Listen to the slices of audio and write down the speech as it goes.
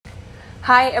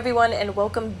Hi, everyone, and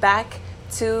welcome back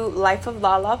to Life of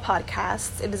Lala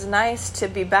podcast. It is nice to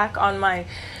be back on my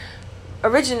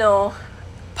original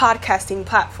podcasting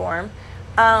platform.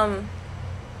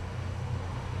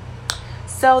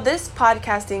 So this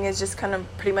podcasting is just going to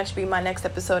pretty much be my next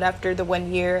episode after the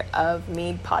 1 year of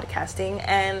me podcasting.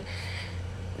 And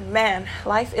man,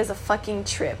 life is a fucking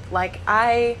trip.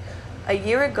 A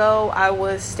year ago, I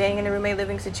was staying in a roommate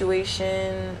living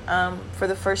situation for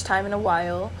the first time in a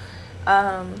while.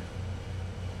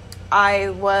 I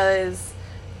was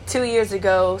 2 years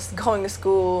ago going to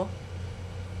school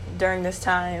during this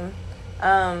time.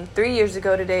 3 years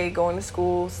ago today, going to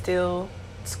school, still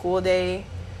school day.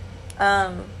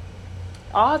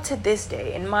 All to this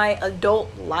day in my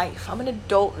adult life. I'm an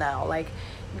adult now.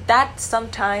 That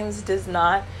sometimes does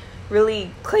not really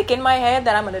click in my head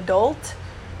that I'm an adult.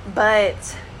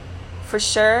 But for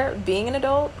sure, being an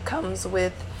adult comes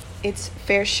with its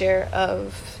fair share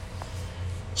of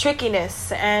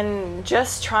trickiness, and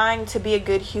just trying to be a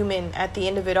good human at the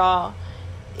end of it all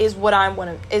is what I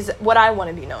want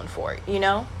to be known for, you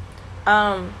know?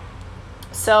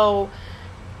 So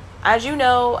as you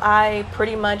know, I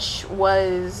pretty much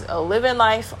was living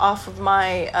life off of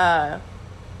my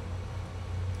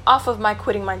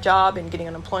quitting my job and getting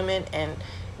unemployment and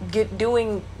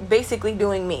doing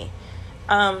me.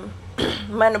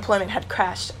 My unemployment had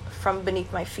crashed from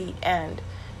beneath my feet, and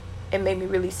it made me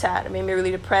really sad. It made me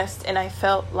really depressed. And I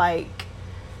felt like,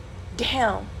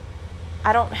 damn,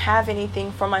 I don't have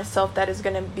anything for myself that is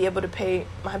going to be able to pay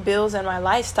my bills and my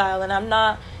lifestyle. And I'm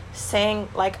not saying,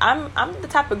 I'm the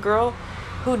type of girl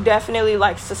who definitely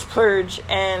likes to splurge.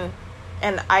 And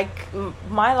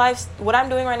what I'm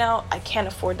doing right now, I can't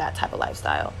afford that type of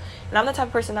lifestyle. And I'm the type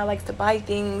of person that likes to buy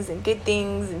things and get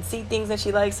things and see things that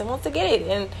she likes and wants to get it.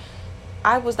 And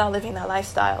I was not living that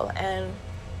lifestyle. And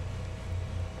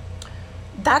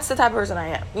that's the type of person I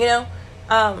am, you know?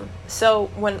 So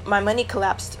when my money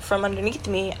collapsed from underneath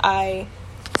me, I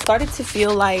started to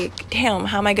feel like, damn,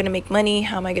 how am I going to make money?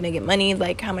 How am I going to get money?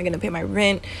 How am I going to pay my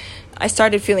rent? I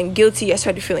started feeling guilty. I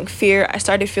started feeling fear. I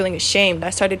started feeling ashamed. I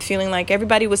started feeling like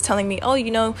everybody was telling me, oh,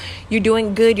 you're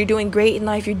doing good. You're doing great in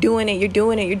life. You're doing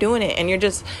it. And you're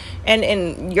just, and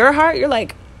in your heart, you're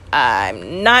like,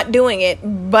 I'm not doing it,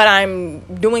 but I'm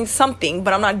doing something,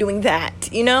 but I'm not doing that,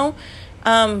 you know?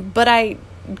 But I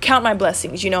count my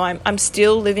blessings, you know. I'm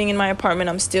still living in my apartment.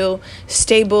 I'm still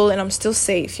stable and I'm still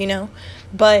safe, you know.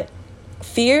 But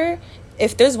fear,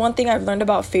 if there's one thing I've learned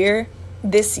about fear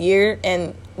this year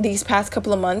and these past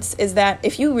couple of months, is that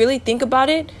if you really think about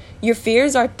it, your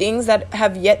fears are things that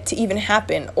have yet to even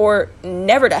happen or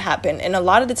never to happen. And a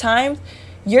lot of the time,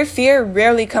 your fear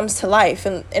rarely comes to life.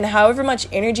 And however much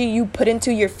energy you put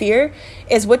into your fear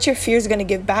is what your fear is going to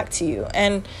give back to you.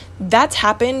 And that's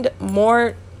happened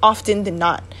more often than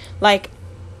not.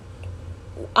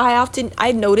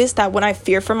 I notice that when I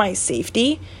fear for my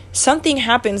safety, something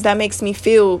happens that makes me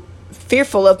feel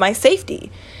fearful of my safety.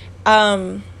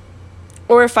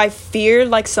 Or if I fear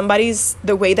somebody's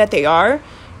the way that they are,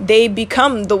 they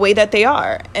become the way that they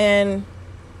are. And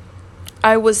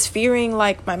I was fearing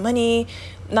my money,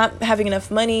 not having enough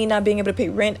money, not being able to pay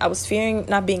rent. I was fearing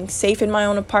not being safe in my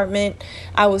own apartment.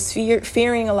 I was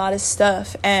fearing a lot of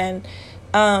stuff. And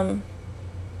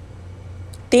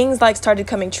things started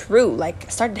coming true,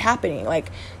 started happening.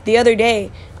 The other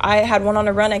day, I had went on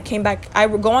a run. I came back. I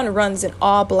would go on runs in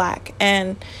all black,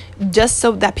 and just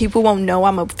so that people won't know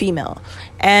I'm a female.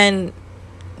 And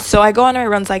so I go on my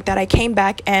runs like that. I came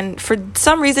back, and for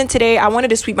some reason today, I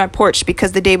wanted to sweep my porch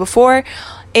because the day before,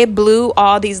 it blew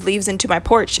all these leaves into my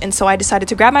porch. And so I decided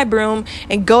to grab my broom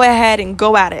and go ahead and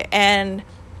go at it. And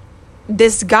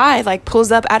this guy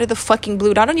pulls up out of the fucking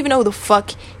blue. I don't even know who the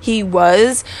fuck he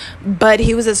was, but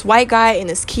he was this white guy in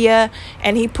his Kia,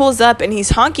 and he pulls up and he's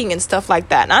honking and stuff like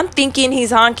that. And I'm thinking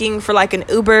he's honking for an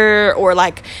Uber or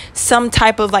some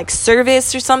type of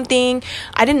service or something.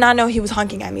 I did not know he was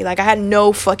honking at me. I had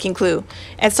no fucking clue.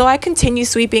 And so I continue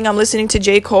sweeping. I'm listening to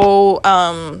J. Cole,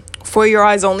 For Your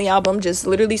Eyes Only album, just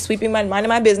literally sweeping my mind of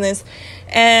my business.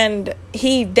 And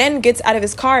he then gets out of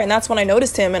his car, and that's when I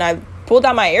noticed him, and I pulled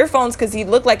out my earphones because he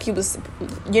looked like he was,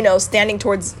 standing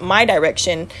towards my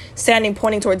direction,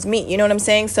 pointing towards me. You know what I'm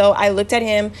saying? So I looked at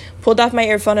him, pulled off my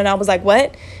earphone, and I was like,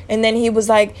 what? And then he was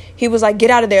like,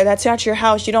 get out of there. That's not your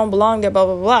house. You don't belong there, blah,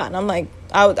 blah, blah. And I'm like,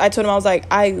 I told him, I was like,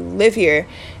 I live here.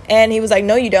 And he was like,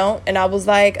 no, you don't. And I was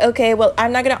like, okay, well,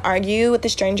 I'm not going to argue with the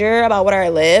stranger about where I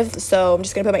live. So I'm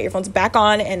just going to put my earphones back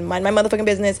on and mind my motherfucking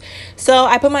business. So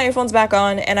I put my earphones back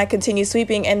on and I continue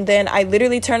sweeping. And then I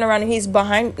literally turn around and he's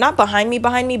not behind me,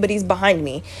 but he's behind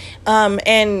me.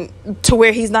 And to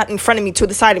where he's not in front of me, to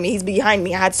the side of me, he's behind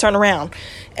me. I had to turn around.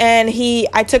 And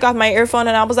I took off my earphone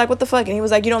and I was like, what the fuck? And he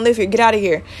was like, you don't live here, get out of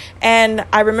here. And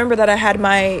I remember that I had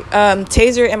my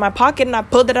taser in my pocket, and I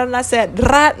pulled it out and I said,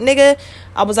 rat, nigga.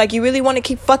 I was like, you really want to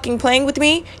keep fucking playing with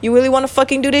me? You really want to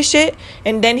fucking do this shit?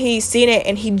 And then he seen it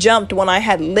and he jumped. When I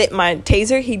had lit my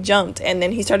taser, he jumped, and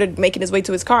then he started making his way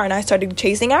to his car, and I started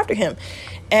chasing after him.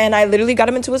 And I literally got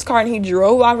him into his car, and he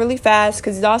drove out really fast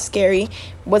because he's all scary.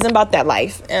 Wasn't about that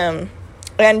life.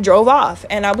 And drove off.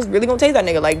 And I was really gonna tase that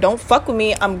nigga. Like, don't fuck with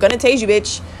me. I'm gonna tase you,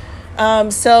 bitch.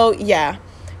 So yeah,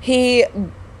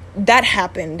 that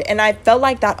happened. And I felt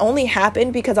like that only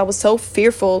happened because I was so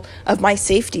fearful of my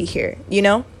safety here, you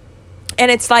know? And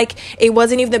it's like, it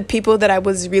wasn't even the people that I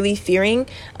was really fearing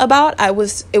about. It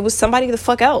was somebody the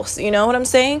fuck else. You know what I'm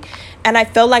saying? And I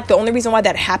felt like the only reason why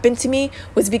that happened to me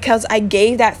was because I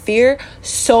gave that fear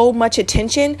so much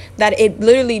attention that it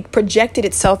literally projected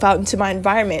itself out into my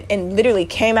environment and literally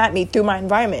came at me through my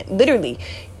environment. Literally.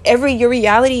 Your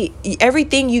reality,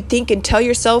 everything you think and tell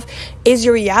yourself is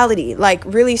your reality. Like,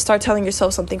 really start telling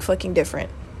yourself something fucking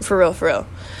different. For real.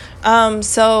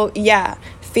 So yeah.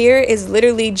 Fear is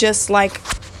literally just like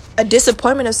a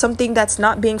disappointment of something that's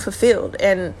not being fulfilled.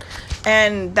 And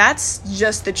that's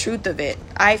just the truth of it.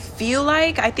 I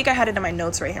think I had it in my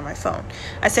notes right here on my phone.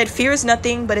 I said, fear is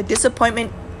nothing but a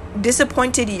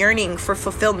disappointed yearning for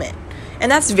fulfillment. And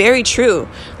that's very true.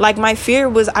 Like, my fear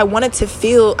was I wanted to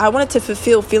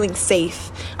fulfill feeling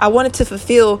safe. I wanted to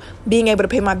fulfill being able to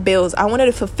pay my bills. I wanted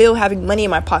to fulfill having money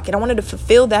in my pocket. I wanted to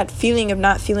fulfill that feeling of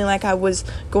not feeling like I was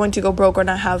going to go broke or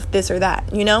not have this or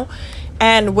that, you know?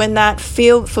 And when that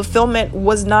fulfillment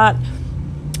was not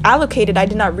allocated, I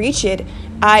did not reach it,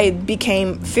 I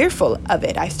became fearful of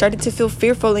it. I started to feel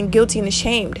fearful and guilty and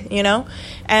ashamed, you know?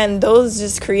 And those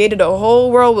just created a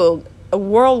whole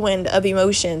whirlwind of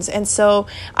emotions. And so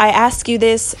I ask you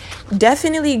this,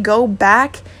 definitely go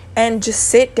back and just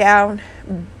sit down,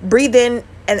 breathe in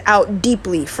and out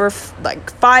deeply for like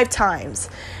 5 times,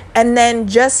 and then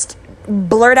just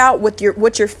blurt out what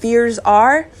your fears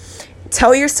are.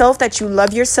 Tell yourself that you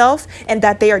love yourself and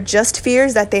that they are just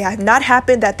fears, that they have not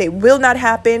happened, that they will not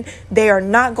happen. They are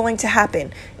not going to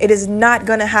happen. It is not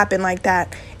going to happen like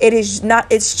that.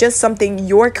 It's just something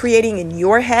you're creating in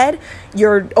your head.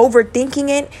 You're overthinking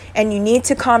it, and you need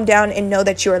to calm down and know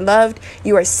that you are loved,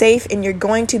 you are safe, and you're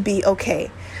going to be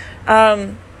okay.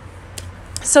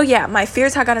 So yeah, my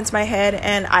fears had got into my head,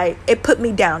 and it put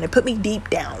me down. It put me deep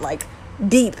down, like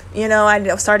deep, you know.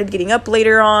 I started getting up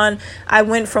later on. I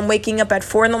went from waking up at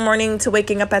 4 a.m. to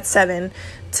waking up at 7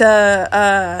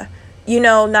 to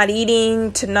not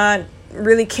eating, to not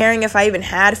really caring if I even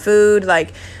had food,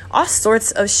 like all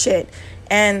sorts of shit.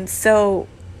 And so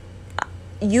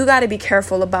you got to be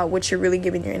careful about what you're really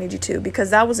giving your energy to,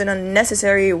 because that was an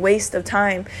unnecessary waste of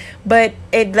time. But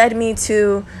it led me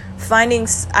to finally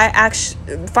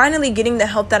getting the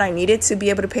help that I needed to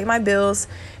be able to pay my bills.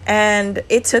 And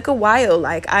it took a while.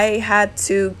 Like, I had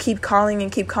to keep calling,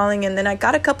 and then I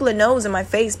got a couple of no's in my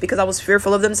face because I was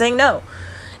fearful of them saying no.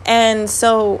 And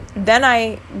so then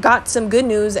I got some good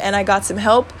news and I got some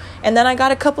help, and then I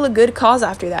got a couple of good calls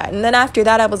after that. And then after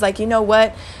that, I was like, you know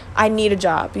what? I need a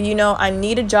job. I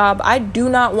need a job. I do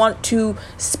not want to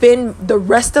spend the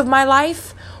rest of my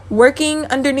life working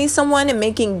underneath someone and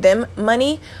making them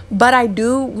money, but I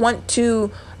do want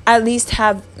to at least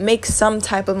make some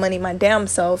type of money my damn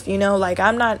self. Like,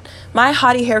 my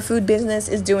Hottie hair food business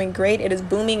is doing great. It is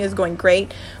booming, it's going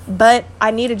great, but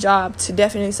I need a job to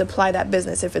definitely supply that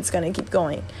business if it's going to keep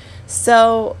going.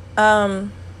 So,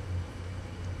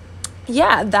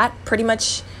 yeah, that pretty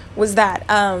much was that.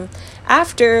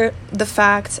 After the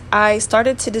fact, I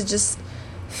started to just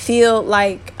feel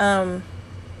like,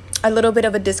 a little bit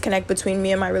of a disconnect between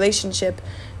me and my relationship,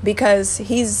 because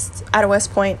he's at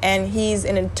West Point and he's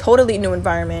in a totally new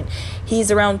environment.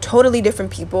 He's around totally different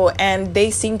people, and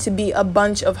they seem to be a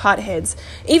bunch of hotheads.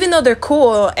 Even though they're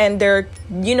cool and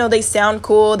they sound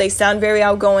cool, they sound very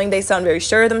outgoing, they sound very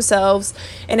sure of themselves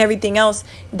and everything else,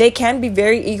 they can be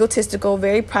very egotistical,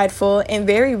 very prideful, and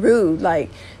very rude. Like,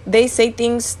 they say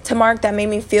things to Mark that made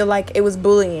me feel like it was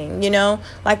bullying,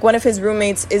 Like, one of his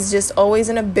roommates is just always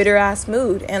in a bitter ass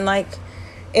mood, and like,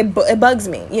 it bugs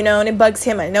me, and it bugs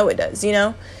him. I know it does,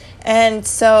 And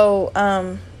so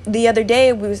the other day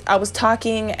I was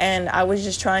talking, and I was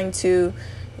just trying to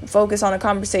focus on a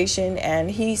conversation,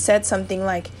 and he said something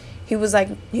like, he was like,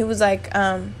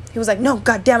 no,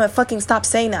 God damn it, fucking stop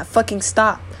saying that, fucking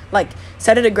stop. Like,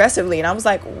 said it aggressively, and I was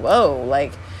like, whoa,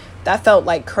 like, that felt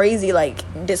like crazy, like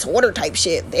disorder type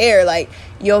shit there. Like,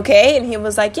 you okay? And he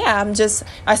was like, yeah,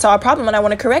 I saw a problem and I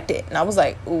want to correct it. And I was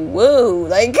like, whoa,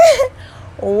 like,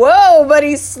 whoa,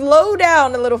 buddy, slow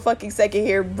down a little fucking second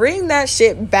here. Bring that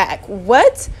shit back.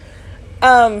 What?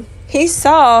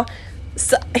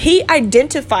 He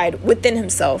identified within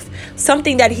himself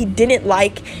something that he didn't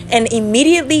like, and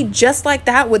immediately, just like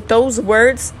that, with those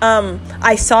words,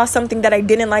 I saw something that I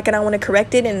didn't like and I want to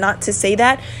correct it and not to say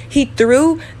that, he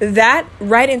threw that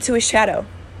right into his shadow.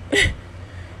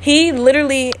 He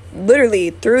literally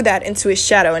threw that into his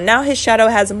shadow. And now his shadow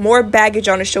has more baggage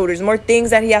on his shoulders, more things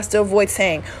that he has to avoid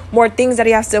saying, more things that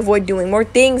he has to avoid doing, more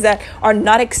things that are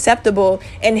not acceptable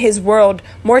in his world,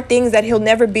 more things that he'll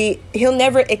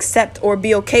never accept or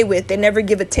be okay with and never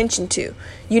give attention to.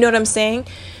 You know what I'm saying?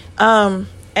 And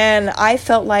I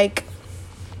feel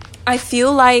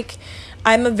like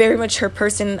I'm a very mature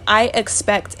person. I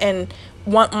expect and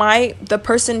want the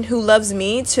person who loves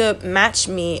me to match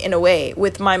me in a way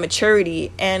with my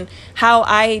maturity and how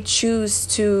I choose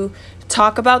to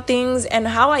talk about things and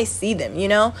how I see them, you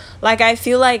know? Like, I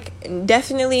feel like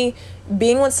definitely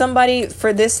being with somebody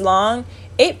for this long,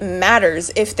 it matters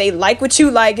if they like what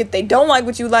you like, if they don't like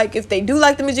what you like, if they do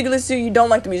like the music you listen to, you don't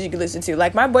like the music you listen to.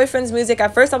 Like, my boyfriend's music,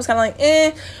 at first I was kind of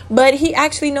like, but he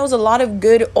actually knows a lot of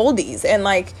good oldies, and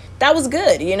like, that was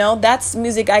good, you know? That's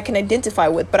music I can identify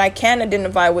with, but I can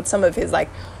identify with some of his like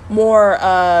more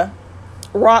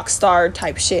rock star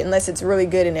type shit, unless it's really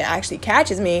good and it actually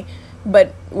catches me.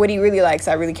 But what he really likes,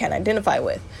 I really can't identify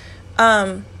with.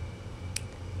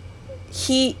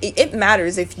 It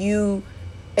matters if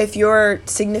your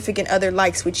significant other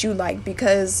likes what you like,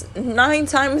 because 9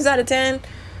 times out of 10,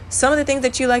 some of the things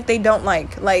that you like, they don't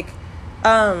like,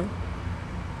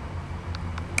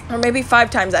 or maybe 5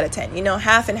 times out of 10, you know,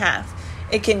 half and half.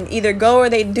 It can either go, or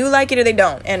they do like it or they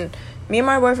don't. And me and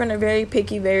my boyfriend are very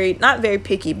picky, not very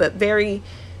picky, but very,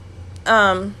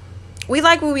 we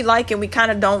like what we like, and we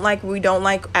kind of don't like what we don't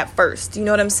like at first. You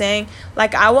know what I'm saying?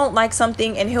 Like, I won't like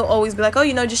something and he'll always be like, oh,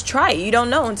 you know, just try it. You don't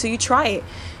know until you try it.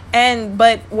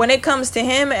 But when it comes to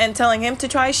him and telling him to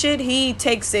try shit, he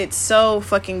takes it so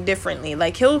fucking differently.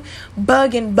 Like, he'll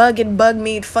bug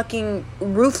me fucking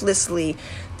ruthlessly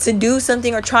to do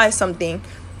something or try something.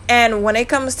 And when it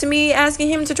comes to me asking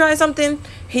him to try something,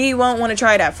 he won't want to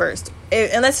try it at first,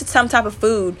 unless it's some type of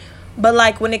food. But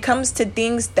like, when it comes to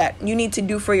things that you need to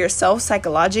do for yourself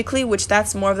psychologically, which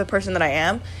that's more of the person that I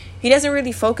am, he doesn't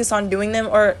really focus on doing them,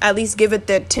 or at least give it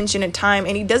the attention and time.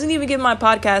 And he doesn't even give my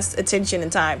podcast attention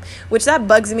and time, which that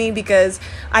bugs me, because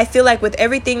I feel like with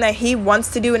everything that he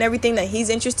wants to do and everything that he's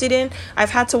interested in,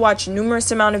 I've had to watch numerous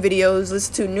amount of videos,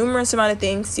 listen to numerous amount of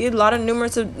things, see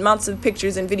numerous amounts of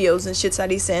pictures and videos and shits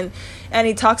that he sent, and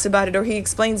he talks about it, or he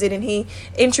explains it, and he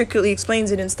intricately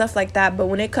explains it and stuff like that. But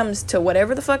when it comes to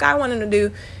whatever the fuck I want him to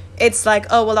do, it's like,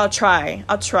 oh, well, I'll try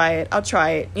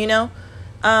it, you know?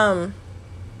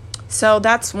 So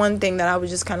that's one thing that I was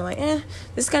just kind of like,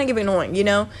 this is kind of getting annoying, you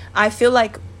know? I feel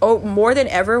like, more than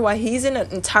ever, while he's in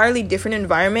an entirely different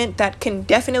environment that can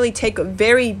definitely take a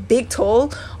very big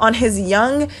toll on his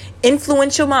young,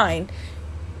 influential mind,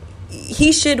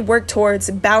 he should work towards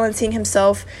balancing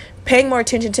himself, paying more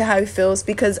attention to how he feels,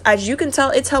 because as you can tell,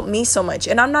 it's helped me so much.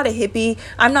 And I'm not a hippie.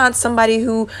 I'm not somebody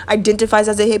who identifies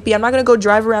as a hippie. I'm not going to go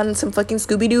drive around in some fucking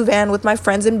Scooby-Doo van with my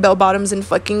friends in bell-bottoms and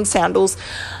fucking sandals.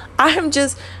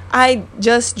 I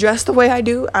just dress the way I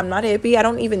do. I'm not a hippie. I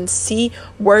don't even see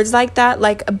words like that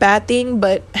like a bad thing.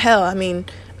 But hell, I mean,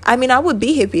 I would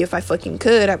be hippie if I fucking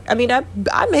could. I'm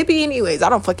hippie anyways. I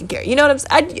don't fucking care. You know what I'm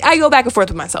saying? I go back and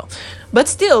forth with myself. But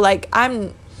still, like,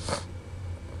 I'm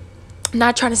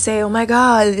not trying to say, oh my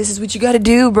God, this is what you got to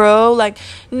do, bro. Like,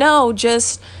 no,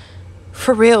 just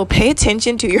for real, pay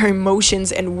attention to your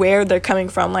emotions and where they're coming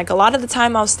from. Like, a lot of the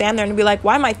time I'll stand there and be like,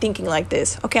 why am I thinking like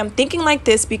this? Okay, I'm thinking like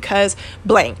this because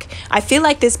blank. I feel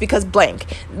like this because blank.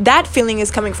 That feeling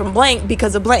is coming from blank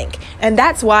because of blank. And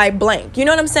that's why blank. You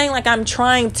know what I'm saying? Like, I'm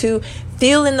trying to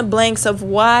fill in the blanks of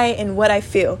why and what I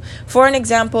feel. For an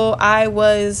example, a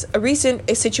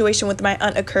situation with my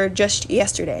aunt occurred just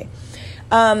yesterday.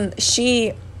 I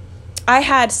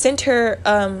had sent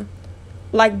her,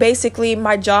 like, basically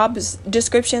my job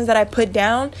descriptions that I put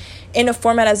down in a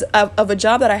format of a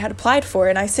job that I had applied for.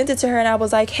 And I sent it to her and I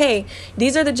was like, hey,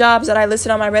 these are the jobs that I listed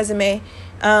on my resume.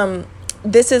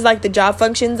 This is like the job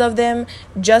functions of them,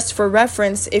 just for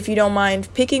reference, if you don't mind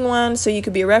picking one, so you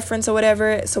could be a reference or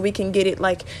whatever, so we can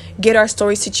get our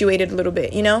story situated a little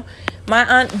bit, you know? My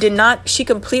aunt she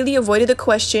completely avoided the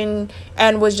question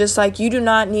and was just like, you do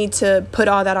not need to put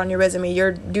all that on your resume.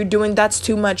 You're doing, that's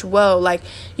too much. Whoa. Like,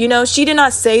 you know, she did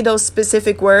not say those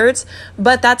specific words,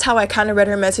 but that's how I kind of read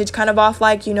her message, kind of off,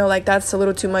 like, you know, like, that's a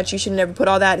little too much. You should never put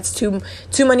all that. It's too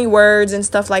many words and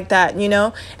stuff like that, you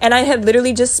know? And I had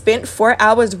literally just spent 4 4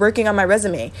 hours working on my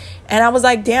resume. And I was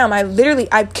like, damn, I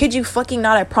kid you fucking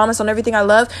not, I promise on everything I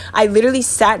love, I literally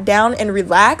sat down and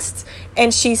relaxed,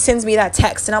 and she sends me that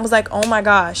text. And I was like, oh my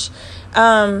gosh.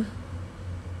 And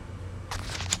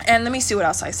let me see what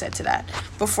else I said to that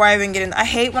before I even get in. I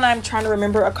hate when I'm trying to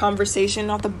remember a conversation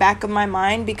off the back of my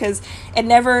mind, because I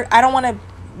don't want to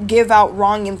give out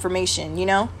wrong information, you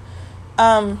know?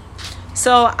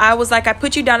 So I was like, I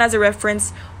put you down as a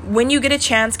reference. When you get a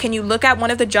chance, can you look at one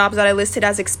of the jobs that I listed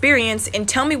as experience and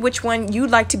tell me which one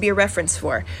you'd like to be a reference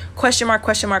for? Question mark,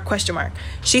 question mark, question mark.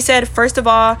 She said, first of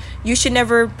all, you should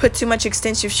never put too much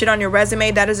extensive shit on your resume.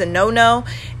 That is a no-no.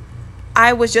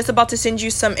 I was just about to send you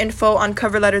some info on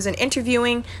cover letters and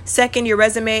interviewing. Second, your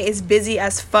resume is busy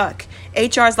as fuck.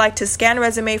 HRs like to scan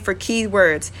resume for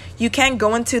keywords. You can't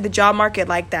go into the job market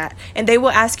like that. And they will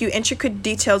ask you intricate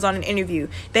details on an interview.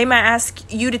 They might ask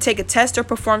you to take a test or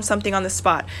perform something on the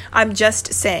spot. I'm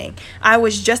just saying. I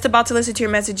was just about to listen to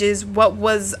your messages. What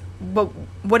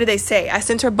did they say? I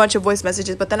sent her a bunch of voice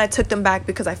messages, but then I took them back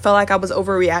because I felt like I was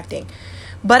overreacting.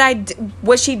 But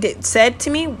what she said to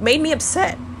me made me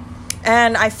upset.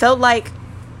 And I felt like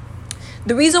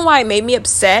the reason why it made me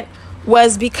upset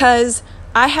was because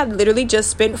I had literally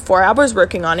just spent 4 hours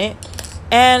working on it.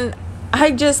 And I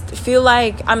just feel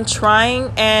like I'm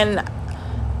trying, and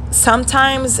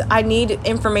sometimes I need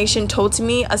information told to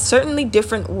me a certainly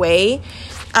different way.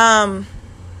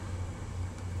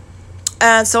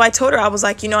 So I told her, I was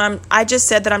like, I just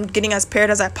said that I'm getting as prepared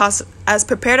as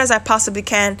I possibly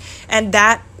can, and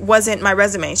that wasn't my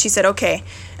resume. She said, okay.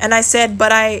 And I said,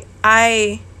 but I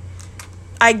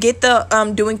get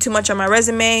the doing too much on my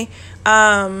resume.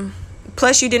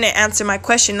 Plus you didn't answer my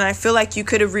question, and I feel like you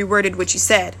could have reworded what you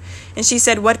said. And she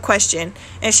said, what question?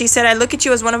 And she said, I look at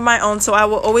you as one of my own, so I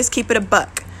will always keep it a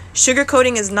buck.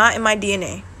 Sugarcoating is not in my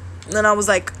DNA. And I was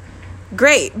like,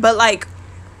 great, but like,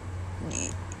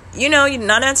 you did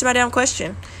not answer my damn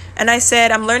question. And I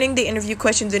said, I'm learning the interview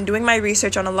questions and doing my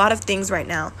research on a lot of things right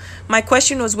now. My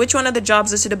question was, which one of the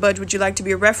jobs listed above would you like to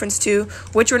be a reference to?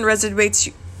 Which one resonates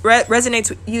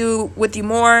with you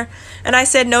more? And I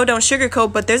said, no, don't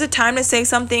sugarcoat, but there's a time to say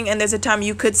something, and there's a time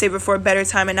you could save it for a better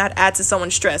time and not add to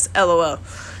someone's stress. LOL.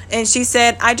 And she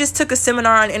said, I just took a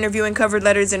seminar on interviewing cover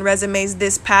letters and resumes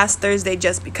this past Thursday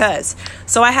just because.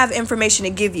 So I have information to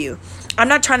give you. I'm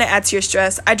not trying to add to your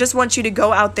stress. I just want you to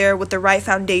go out there with the right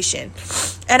foundation.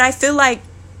 And I feel like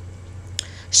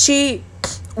she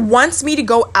wants me to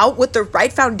go out with the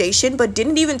right foundation, but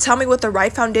didn't even tell me what the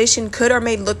right foundation could or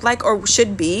may look like or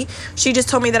should be. She just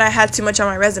told me that I had too much on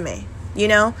my resume,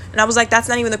 And I was like, that's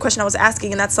not even the question I was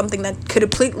asking, and that's something that could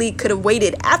have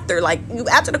waited after, like, you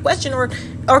answered the question, or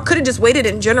could have just waited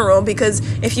in general, because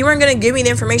if you weren't going to give me the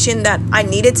information that I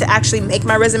needed to actually make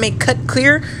my resume cut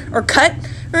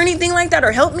or anything like that,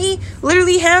 or help me,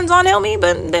 literally hands-on help me,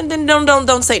 but then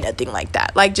don't say nothing like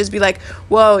that. Like, just be like,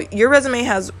 well, your resume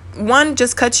has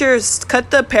just cut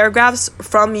the paragraphs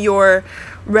from your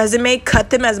resume, cut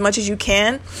them as much as you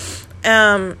can.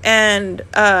 And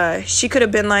she could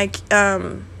have been like,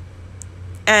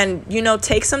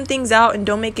 take some things out and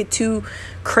don't make it too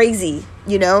crazy,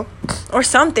 or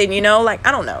something, like,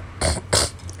 I don't know,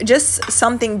 just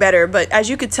something better. But as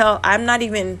you could tell, I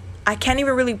can't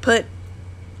even really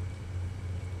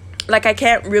I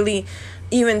can't really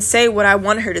even say what I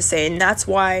want her to say. And that's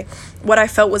why what I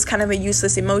felt was kind of a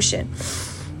useless emotion.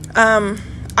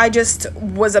 I just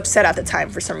was upset at the time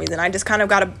for some reason. I just kind of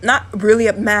got not really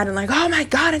mad and like, oh my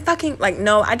God, I fucking, like,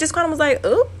 no, I just kind of was like,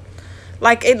 ooh.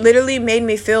 Like, it literally made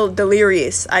me feel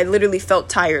delirious. I literally felt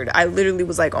tired. I literally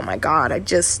was like, oh my God, I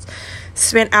just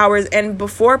spent hours. And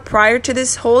prior to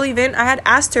this whole event, I had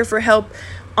asked her for help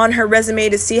on her resume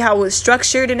to see how it was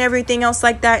structured and everything else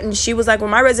like that. And she was like, well,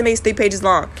 my resume is 3 pages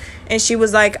long. And she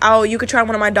was like, oh, you could try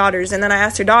one of my daughters. And then I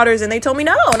asked her daughters and they told me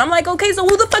no. And I'm like, okay, so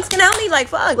who the fuck's gonna help me? Like,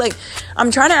 fuck, like,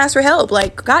 I'm trying to ask for help.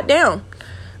 Like, goddamn.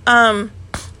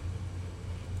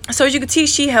 So as you can see,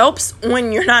 she helps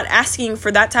when you're not asking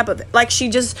for that type of, like, she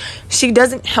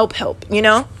doesn't help,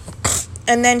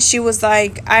 And then she was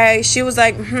like, I was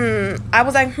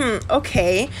like,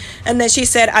 okay. And then she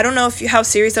said, I don't know how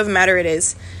serious of a matter it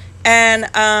is.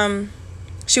 And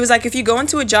she was like, if you go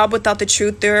into a job without the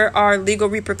truth, there are legal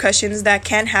repercussions that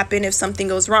can happen if something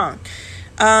goes wrong.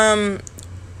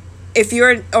 If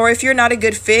you're not a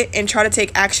good fit, and try to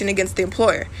take action against the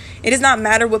employer. It does not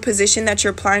matter what position that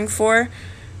you're applying for.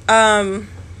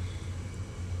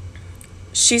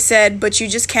 She said, but you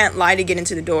just can't lie to get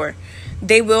into the door.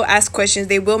 They will ask questions.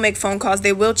 They will make phone calls.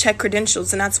 They will check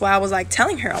credentials. And that's why I was like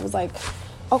telling her, I was like,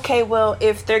 okay, well,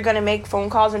 if they're going to make phone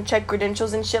calls and check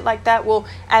credentials and shit like that, well,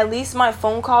 at least my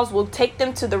phone calls will take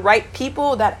them to the right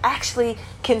people that actually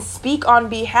can speak on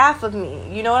behalf of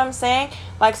me. You know what I'm saying?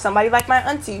 Like somebody like my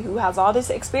auntie who has all this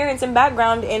experience and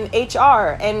background in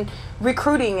HR and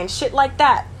recruiting and shit like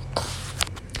that.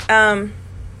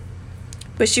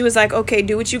 But she was like, okay,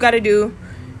 do what you got to do.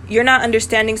 You're not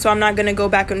understanding, so I'm not going to go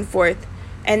back and forth.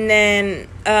 And then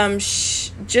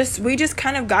we just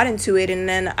kind of got into it. And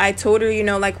then I told her, you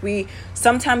know, like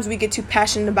sometimes we get too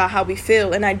passionate about how we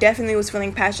feel. And I definitely was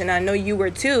feeling passionate. I know you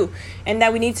were too. And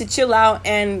that we need to chill out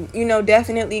and, you know,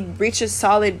 definitely reach a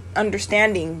solid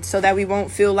understanding so that we won't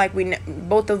feel like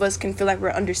both of us can feel like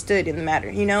we're understood in the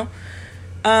matter, you know?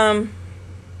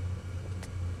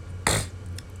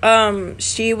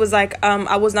 She was like,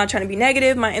 I was not trying to be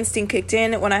negative. My instinct kicked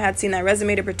in when I had seen that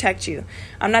resume to protect you.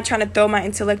 I'm not trying to throw my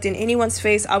intellect in anyone's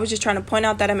face. I was just trying to point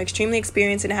out that I'm extremely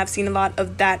experienced and have seen a lot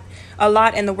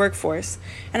in the workforce.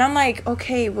 And I'm like,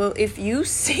 okay, well, if you've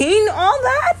seen all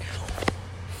that,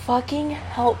 fucking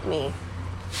help me.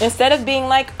 Instead of being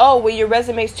like, oh, well, your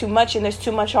resume's too much and there's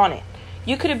too much on it.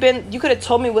 You could have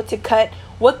told me what to cut,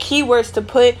 what keywords to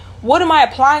put, what am I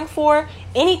applying for,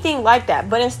 anything like that.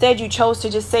 But instead you chose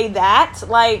to just say that.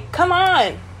 Like, come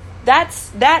on. That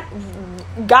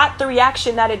got the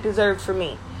reaction that it deserved for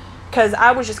me. Because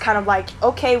I was just kind of like,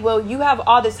 okay, well, you have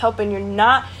all this help and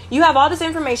you have all this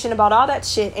information about all that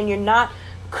shit and you're not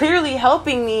clearly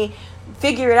helping me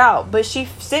figure it out. But she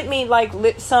sent me like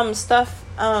some stuff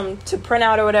to print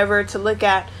out or whatever to look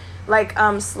at, like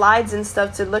slides and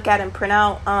stuff to look at and print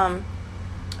out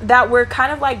that were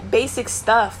kind of like basic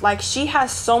stuff. Like she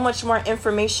has so much more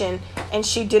information and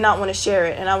she did not want to share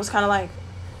it. And I was kind of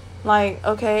like,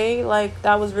 okay, like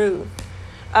that was rude.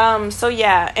 So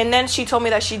yeah. And then she told me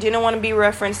that she didn't want to be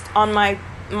referenced on my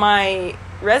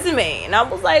resume. And I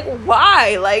was like,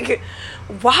 why? Like,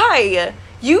 why?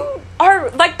 You are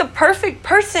like the perfect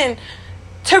person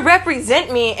to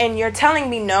represent me and you're telling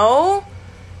me no?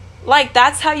 Like,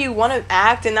 that's how you want to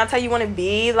act and that's how you want to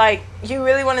be? Like, you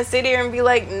really want to sit here and be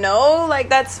like, no? Like,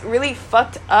 that's really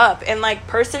fucked up. And, like,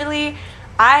 personally,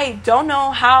 I don't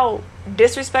know how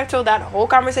disrespectful that whole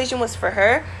conversation was for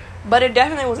her, but it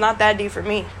definitely was not that deep for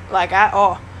me, like, at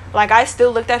all. Like, I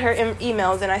still looked at her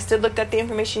emails and I still looked at the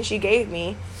information she gave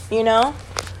me, you know?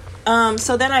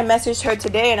 So then I messaged her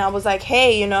today and I was like,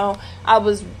 hey, you know,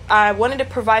 I wanted to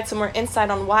provide some more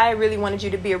insight on why I really wanted you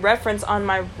to be a reference on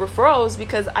my referrals,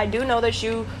 because I do know that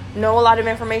you know a lot of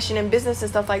information in business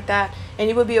and stuff like that, and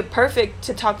you would be a perfect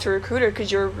to talk to a recruiter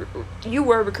because you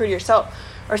were a recruiter yourself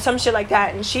or some shit like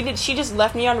that. And she just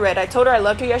left me on red. I told her I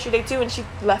loved her yesterday too, and she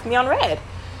left me on red.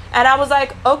 And I was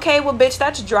like, okay, well, bitch,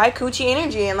 that's dry coochie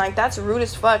energy. And, like, that's rude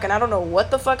as fuck. And I don't know what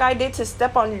the fuck I did to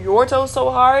step on your toes so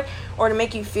hard or to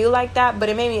make you feel like that. But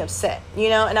it made me upset, you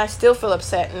know? And I still feel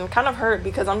upset and kind of hurt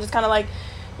because I'm just kind of like,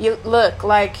 you look,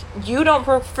 like, you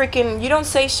don't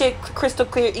say shit crystal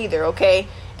clear either, okay?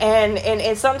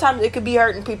 And sometimes it could be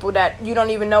hurting people that you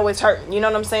don't even know it's hurting. You know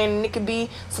what I'm saying? And it could be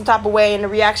some type of way and the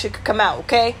reaction could come out,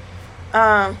 okay?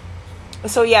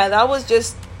 So, yeah, that was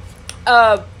just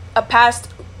a past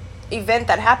event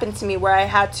that happened to me where I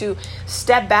had to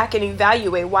step back and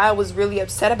evaluate why I was really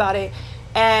upset about it,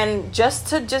 and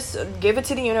just give it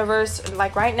to the universe.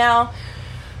 Like, right now,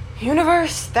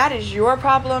 universe, that is your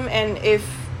problem, and if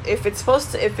it's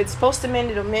supposed to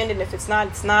mend, it'll mend, and if it's not,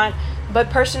 it's not. But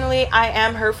personally, I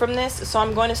am hurt from this, so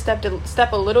I'm going to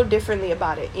step a little differently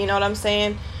about it, you know what I'm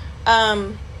saying?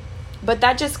 But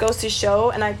that just goes to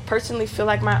show, and I personally feel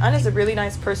like my aunt is a really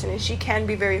nice person and she can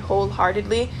be very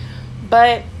wholeheartedly,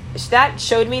 but that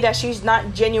showed me that she's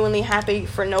not genuinely happy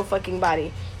for no fucking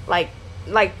body. Like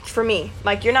for me,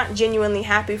 like, you're not genuinely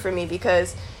happy for me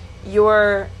because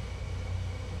you're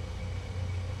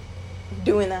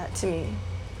doing that to me.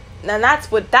 And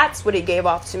that's what it gave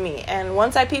off to me. And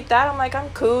once I peeped that, I'm like,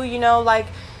 I'm cool, you know, like,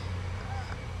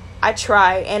 I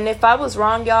try. And if I was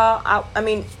wrong, y'all, I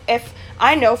mean, if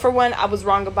I know for one, I was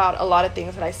wrong about a lot of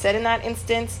things that I said in that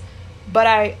instance, but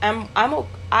I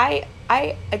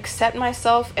accept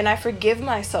myself and I forgive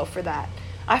myself for that.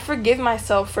 I forgive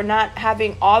myself for not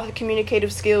having all the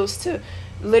communicative skills to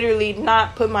literally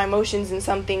not put my emotions in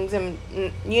some things and,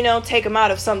 you know, take them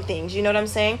out of some things. You know what I'm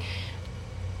saying?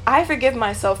 I forgive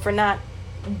myself for not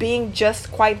being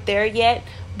just quite there yet,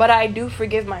 but I do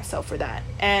forgive myself for that.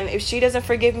 And if she doesn't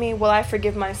forgive me, well, I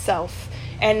forgive myself.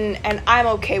 And I'm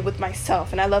okay with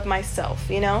myself and I love myself,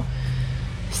 you know?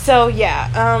 So,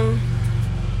 yeah,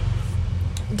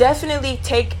 definitely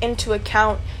take into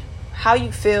account how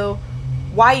you feel,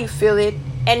 why you feel it,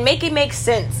 and make it make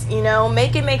sense, you know?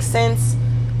 Make it make sense.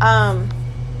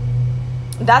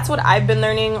 that's what I've been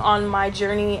learning on my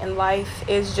journey in life,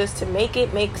 is just to make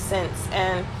it make sense.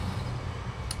 And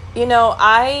you know,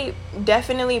 I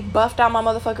definitely buffed out my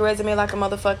motherfucking resume like a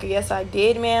motherfucker. Yes, I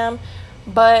did, ma'am.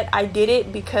 But I did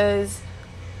it because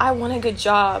I want a good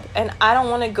job, and I don't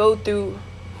want to go through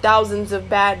thousands of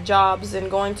bad jobs and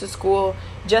going to school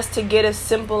just to get a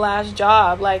simple ass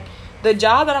job. Like, the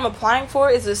job that I'm applying for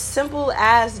is a simple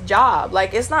ass job.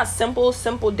 Like, it's not simple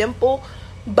dimple,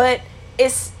 but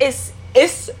it's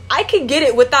I could get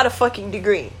it without a fucking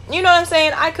degree. You know what I'm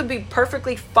saying? I could be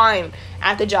perfectly fine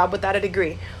at the job without a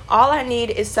degree. All I need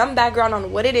is some background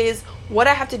on what it is, what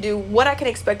I have to do, what I can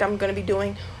expect I'm going to be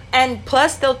doing. And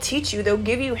plus, they'll teach you. They'll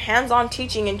give you hands-on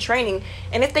teaching and training.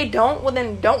 And if they don't, well,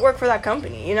 then don't work for that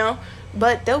company, you know?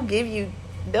 But they'll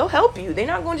help you. They're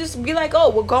not going to just be like, oh,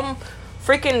 well, come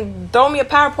freaking throw me a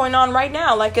PowerPoint on right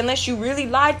now. Like, unless you really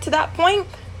lied to that point,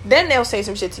 then they'll say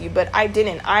some shit to you. But I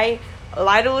didn't. I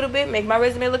lied a little bit, make my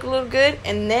resume look a little good,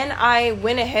 and then I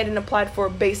went ahead and applied for a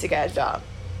basic-ass job.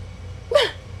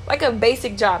 Like a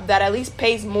basic job that at least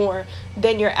pays more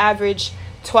than your average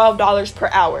 $12 per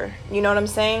hour. You know what I'm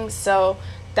saying? So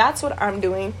that's what I'm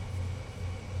doing.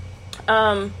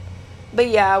 But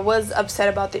yeah, I was upset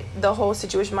about the whole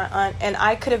situation with my aunt, and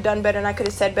I could have done better, and I could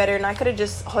have said better, and I could have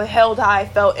just held how I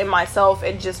felt in myself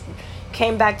and just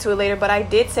came back to it later. But I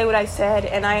did say what I said,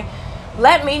 and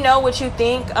let me know what you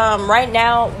think right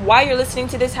now while you're listening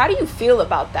to this. How do you feel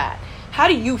about that? How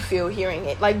do you feel hearing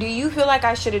it? Like, do you feel like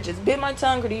I should have just bit my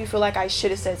tongue, or do you feel like I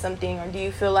should have said something, or do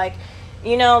you feel like,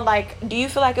 you know, like, do you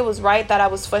feel like it was right that I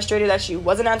was frustrated that she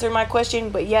wasn't answering my question,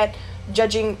 but yet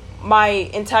judging my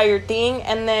entire thing?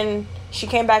 And then she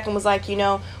came back and was like, you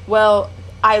know, well,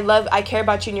 I care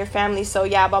about you and your family, so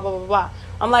yeah, blah, blah, blah, blah.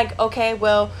 I'm like, okay,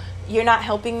 well, you're not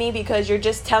helping me because you're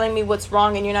just telling me what's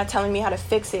wrong and you're not telling me how to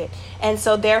fix it. And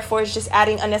so therefore it's just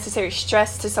adding unnecessary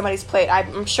stress to somebody's plate.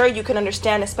 I'm sure you can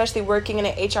understand, especially working in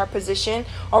an HR position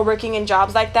or working in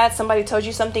jobs like that. Somebody told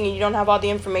you something and you don't have all the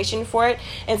information for it,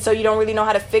 and so you don't really know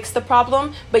how to fix the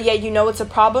problem, but yet you know it's a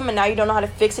problem, and now you don't know how to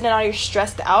fix it, and now you're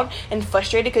stressed out and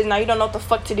frustrated because now you don't know what the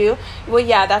fuck to do. Well,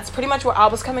 yeah, that's pretty much where I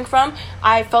was coming from.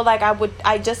 I felt like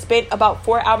I just spent about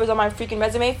 4 hours on my freaking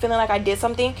resume feeling like I did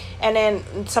something, and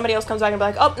then somebody else comes back and be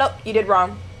like, oh, nope, you did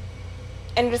wrong.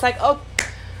 And you're just like, oh,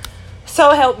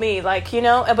 so help me, like, you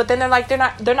know. But then they're like, they're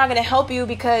not gonna help you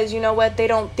because, you know what, they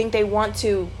don't think they want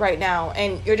to right now.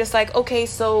 And you're just like, okay,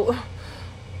 so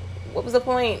what was the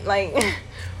point? Like,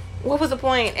 what was the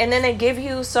point? And then they give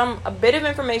you a bit of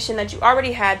information that you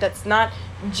already had that's not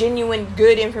genuine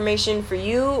good information for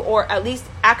you, or at least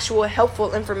actual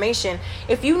helpful information.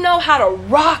 If you know how to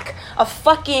rock a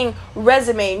fucking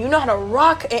resume, and you know how to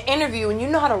rock an interview, and you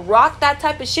know how to rock that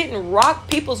type of shit and rock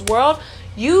people's world,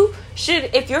 you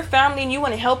should, if you're family and you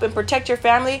want to help and protect your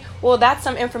family, well, that's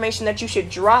some information that you should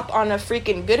drop on a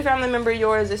freaking good family member of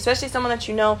yours, especially someone that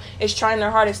you know is trying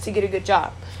their hardest to get a good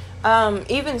job.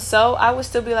 Even so, I would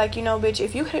still be like, you know, bitch,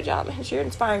 if you get a job, you're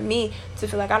inspiring me to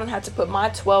feel like I don't have to put my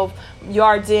 12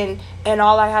 yards in, and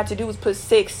all I had to do was put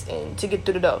 6 in to get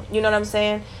through the door. You know what I'm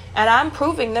saying? And I'm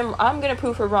going to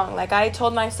prove her wrong. Like, I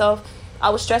told myself, I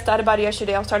was stressed out about it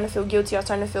yesterday. I was starting to feel guilty. I was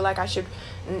starting to feel like I should,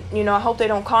 you know, I hope they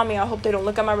don't call me. I hope they don't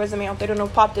look at my resume. I hope they don't know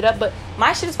popped it up. But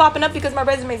my shit is popping up because my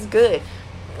resume is good.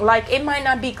 Like, it might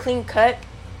not be clean cut,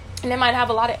 and it might have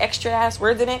a lot of extra ass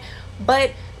words in it,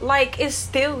 but like, it's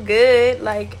still good.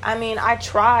 Like, I mean, I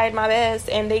tried my best,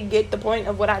 and they get the point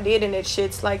of what I did in it.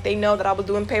 Shit's like, they know that I was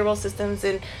doing payroll systems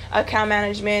and account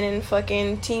management and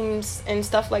fucking teams and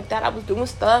stuff like that. I was doing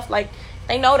stuff, like,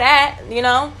 they know that, you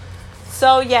know.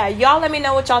 So yeah, y'all let me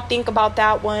know what y'all think about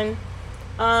that one.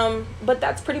 But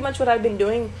that's pretty much what I've been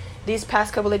doing these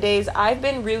past couple of days. I've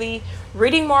been really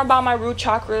reading more about my root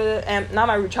chakra, and not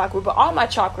my root chakra, but all my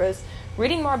chakras,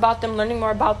 reading more about them, learning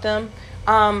more about them.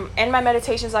 And my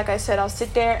meditations, like I said, I'll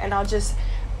sit there and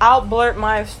I'll blurt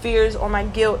my fears or my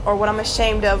guilt or what I'm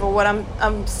ashamed of or what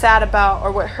I'm sad about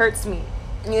or what hurts me,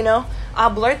 you know. I'll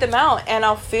blurt them out and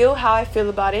I'll feel how I feel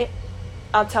about it.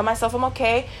 I'll tell myself I'm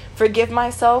okay, forgive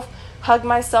myself, hug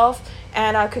myself,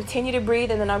 and I'll continue to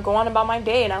breathe, and then I'll go on about my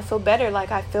day, and I'll feel better.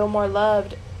 Like, I feel more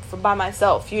loved by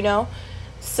myself, you know.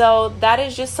 So that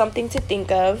is just something to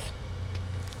think of.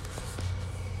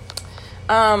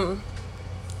 I'm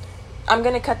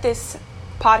going to cut this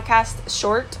podcast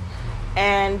short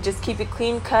and just keep it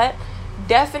clean cut.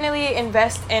 Definitely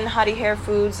invest in Hottie Hair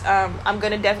Foods. I'm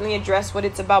going to definitely address what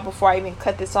it's about before I even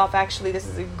cut this off. Actually, this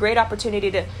is a great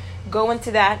opportunity to go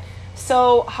into that.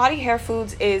 So Hottie Hair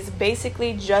Foods is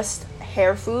basically just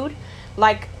hair food.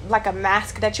 like a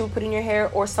mask that you would put in your hair,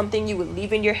 or something you would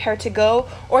leave in your hair to go,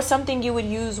 or something you would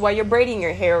use while you're braiding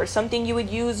your hair, or something you would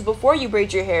use before you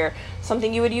braid your hair,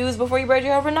 something you would use before you braid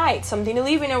your hair overnight, something to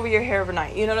leave in over your hair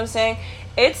overnight. You know what I'm saying?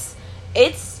 It's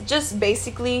just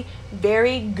basically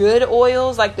very good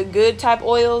oils, like the good type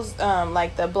oils,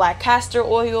 like the black castor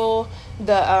oil,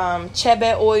 the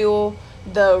chebe oil,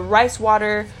 the rice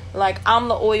water, like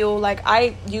amla oil. Like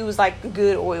I use like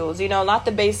good oils, you know, not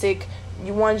the basic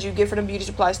ones you get from the beauty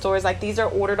supply stores. Like these are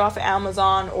ordered off of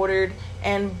Amazon, ordered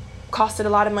and costed a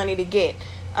lot of money to get.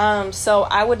 So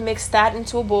I would mix that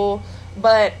into a bowl,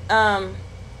 but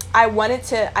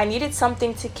I needed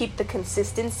something to keep the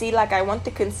consistency. Like I want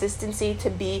the consistency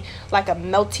to be like a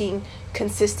melting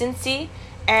consistency.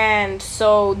 And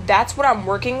so that's what I'm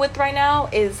working with right now,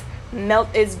 is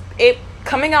it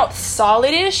coming out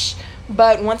solidish,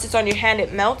 but once it's on your hand,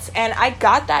 it melts. And I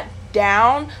got that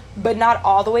down, but not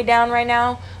all the way down right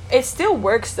now. It still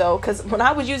works though, because when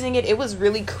I was using it, it was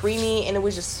really creamy and it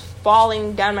was just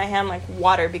falling down my hand like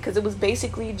water, because it was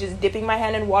basically just dipping my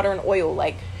hand in water and oil,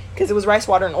 like, because it was rice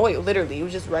water and oil. Literally, it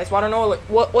was just rice water and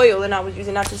oil, and I was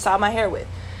using that to style my hair with.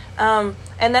 And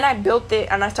then I built it,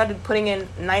 and I started putting in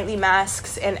nightly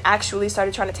masks, and actually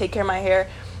started trying to take care of my hair,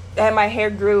 and my hair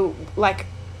grew like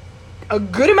a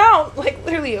good amount, like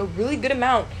literally a really good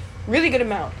amount,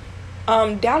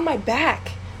 down my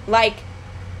back. Like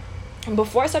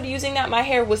before I started using that, my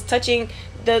hair was touching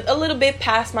a little bit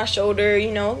past my shoulder,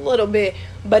 you know, a little bit,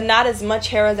 but not as much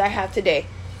hair as I have today.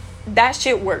 That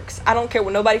shit works. I don't care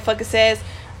what nobody fucking says.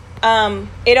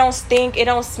 It don't stink. It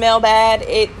don't smell bad.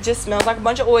 It just smells like a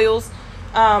bunch of oils.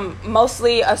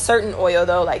 Mostly a certain oil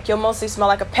though. Like you'll mostly smell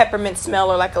like a peppermint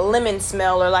smell, or like a lemon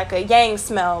smell, or like a yang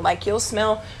smell. Like you'll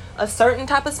smell a certain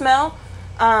type of smell.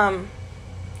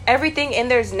 Everything in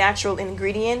there is natural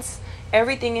ingredients.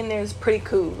 Everything in there is pretty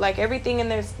cool. Like everything in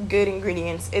there is good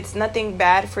ingredients. It's nothing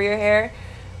bad for your hair.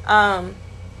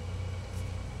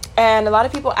 And a lot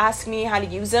of people ask me how to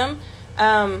use them.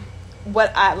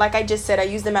 Like I just said, I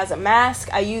use them as a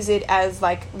mask. I use it as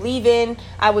like leave-in.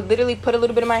 I would literally put a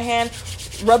little bit in my hand,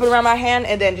 rub it around my hand,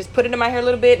 and then just put it in my hair a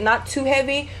little bit. Not too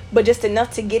heavy, but just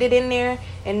enough to get it in there.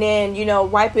 And then, you know,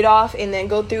 wipe it off, and then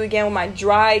go through again with my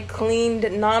dry, cleaned,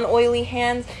 non-oily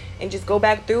hands, and just go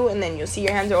back through. And then you'll see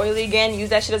your hands are oily again. Use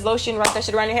that shit as lotion, wrap that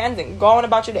shit around your hands, and go on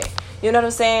about your day. You know what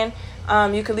I'm saying?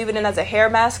 You can leave it in as a hair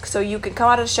mask, so you can come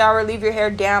out of the shower, leave your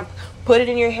hair damp, put it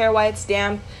in your hair while it's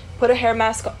damp, put a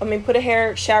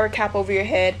hair shower cap over your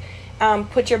head,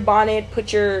 put your bonnet,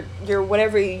 put your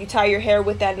whatever you tie your hair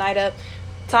with that night up,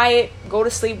 tie it, go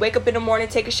to sleep, wake up in the morning,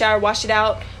 take a shower, wash it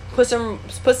out, put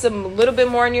some little bit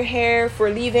more in your hair for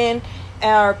leave-in,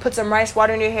 or put some rice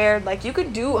water in your hair. Like you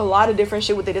could do a lot of different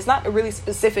shit with it. It's not a really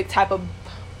specific type of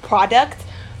product.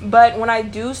 But when I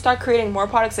do start creating more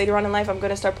products later on in life, I'm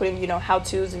going to start putting, you know,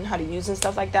 how-tos and how to use and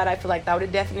stuff like that. I feel like that would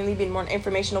have definitely been more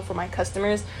informational for my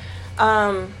customers.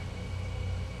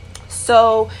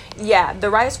 So, yeah, the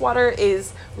rice water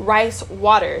is rice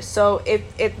water. So, if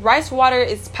rice water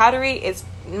is powdery, it's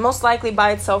most likely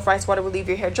by itself, rice water will leave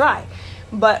your hair dry.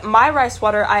 But my rice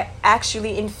water, I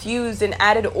actually infused and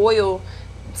added oil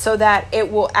so that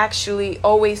it will actually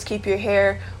always keep your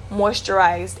hair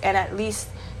moisturized, and at least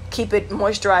keep it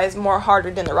moisturized more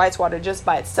harder than the rice water just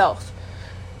by itself.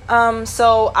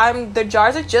 So the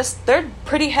jars are they're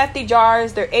pretty hefty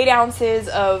jars. They're 8 ounces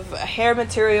of hair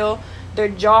material. They're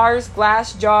jars,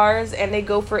 glass jars, and they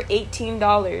go for $18.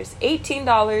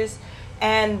 $18,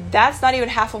 and that's not even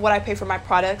half of what I pay for my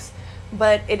products,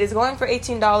 but it is going for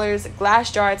 $18.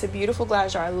 Glass jar. It's a beautiful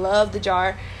glass jar. I love the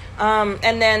jar.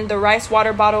 And then the rice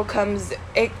water bottle comes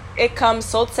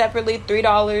sold separately,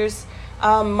 $3.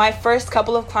 My first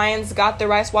couple of clients got the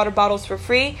rice water bottles for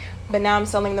free, but now I'm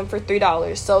selling them for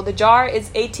 $3. So the jar is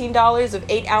 $18 of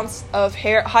 8 ounce of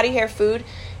Hottie hair food.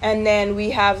 And then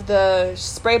we have the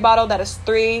spray bottle that is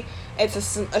 $3.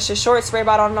 It's a short spray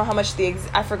bottle. I don't know how much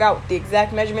I forgot what the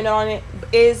exact measurement on it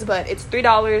is, but it's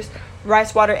 $3,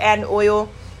 rice water and oil,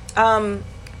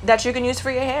 that you can use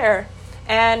for your hair.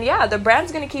 And yeah, the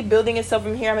brand's going to keep building itself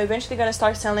from here. I'm eventually going to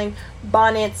start selling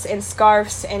bonnets and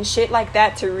scarves and shit like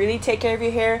that to really take care of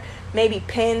your hair. Maybe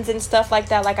pins and stuff like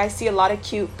that. Like I see a lot of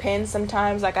cute pins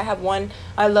sometimes. Like I have one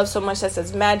I love so much that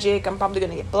says magic. I'm probably going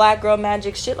to get black girl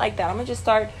magic, shit like that. I'm going to just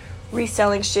start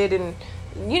reselling shit and,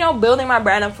 you know, building my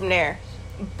brand up from there.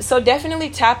 So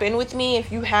definitely tap in with me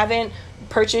if you haven't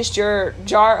purchased your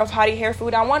jar of Hottie hair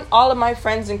food. I want all of my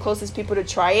friends and closest people to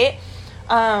try it.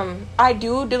 I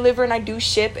do deliver and I do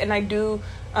ship, and I do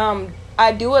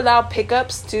allow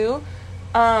pickups too.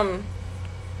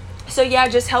 So yeah,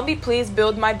 just help me please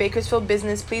build my Bakersfield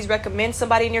business. Please recommend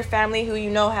somebody in your family who you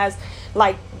know has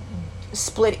like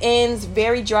split ends,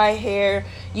 very dry hair,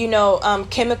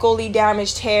 chemically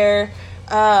damaged hair,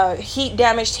 heat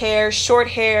damaged hair, short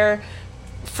hair,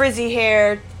 frizzy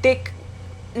hair, thick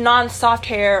non-soft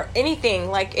hair, anything.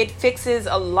 Like, it fixes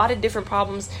a lot of different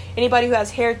problems. Anybody who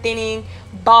has hair thinning,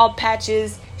 bald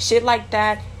patches, shit like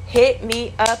that, hit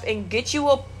me up and get you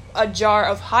a jar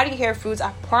of Hottie hair foods.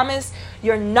 I promise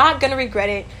you're not gonna regret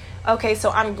it. Okay, so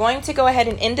I'm going to go ahead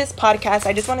and end this podcast.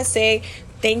 I just want to say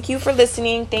thank you for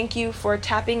listening. Thank you for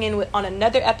tapping in on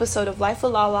another episode of Life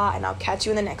with Lala, and I'll catch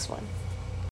you in the next one.